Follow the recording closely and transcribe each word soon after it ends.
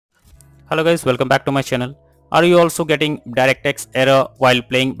Hello guys, welcome back to my channel. Are you also getting DirectX error while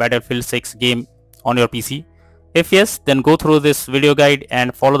playing Battlefield 6 game on your PC? If yes, then go through this video guide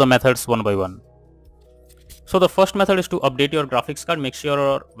and follow the methods one by one. So the first method is to update your graphics card. Make sure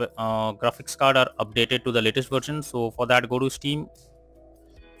your graphics card are updated to the latest version. So for that, go to Steam.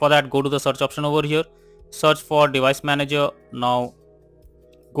 For that, go to the search option over here. Search for device manager. Now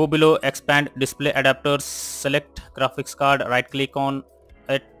go below expand display adapters, select graphics card, right click on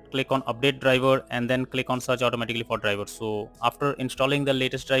it, click on update driver and then click on search automatically for drivers. So after installing the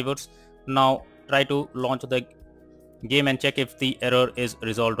latest drivers, now try to launch the game and check if the error is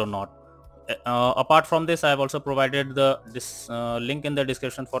resolved or not. Apart from this, I have also provided this link in the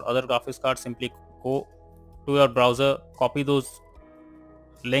description for other graphics cards. Simply go to your browser, copy those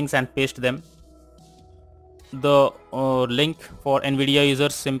links and paste them. The link for NVIDIA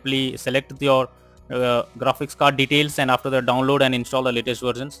users, simply select your graphics card details and after that download and install the latest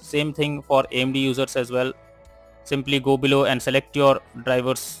versions. Same thing for AMD users as well. Simply go below and select your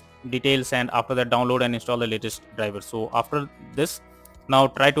drivers details and after that download and install the latest drivers. So after this, now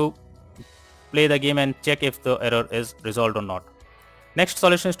try to play the game and check if the error is resolved or not. Next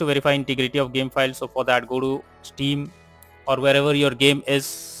solution is to verify integrity of game files. So for that, go to Steam or wherever your game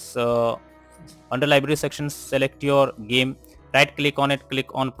is. Under library section, select your game, right click on it, click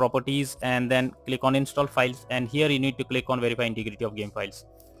on properties and then click on install files, and here you need to click on verify integrity of game files.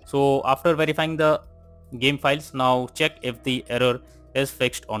 So after verifying the game files, now check if the error is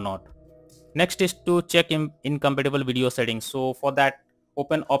fixed or not. Next is to check incompatible video settings. So for that,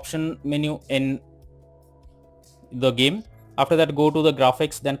 open option menu in the game. After that, go to the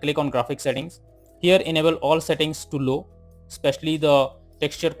graphics, then click on graphics settings. Here enable all settings to low, especially the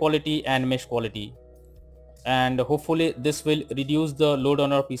texture quality and mesh quality, and hopefully this will reduce the load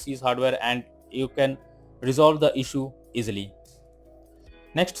on your PC's hardware and you can resolve the issue easily.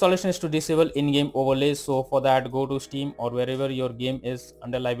 Next solution is to disable in-game overlays. So for that, go to Steam or wherever your game is.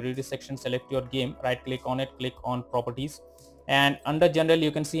 Under library section, select your game, right click on it, click on properties, and under general you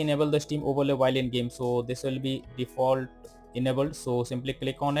can see enable the Steam overlay while in game. So this will be default enabled, so simply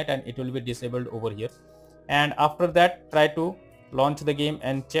click on it and it will be disabled over here. And after that, try to launch the game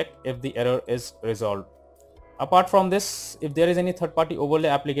and check if the error is resolved. Apart from this, if there is any third-party overlay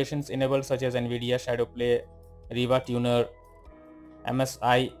applications enabled such as NVIDIA Shadowplay, Riva Tuner,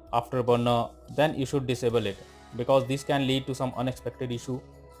 MSI Afterburner, then you should disable it, because this can lead to some unexpected issue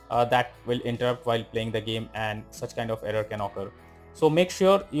that will interrupt while playing the game and such kind of error can occur. So make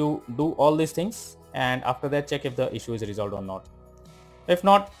sure you do all these things and after that check if the issue is resolved or not. If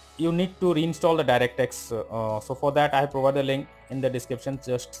not, you need to reinstall the DirectX. So for that, I have provided a link in the description.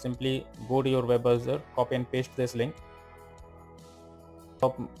 Just simply go to your web browser, copy and paste this link.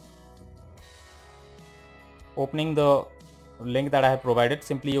 Opening the link that I have provided,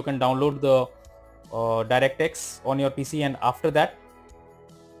 simply you can download the DirectX on your PC, and after that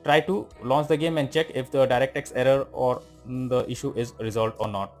try to launch the game and check if the DirectX error or the issue is resolved or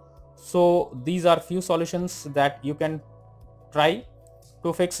not. So these are few solutions that you can try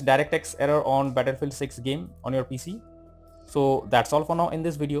to fix DirectX error on Battlefield 6 game on your PC. So that's all for now in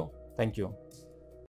this video. Thank you.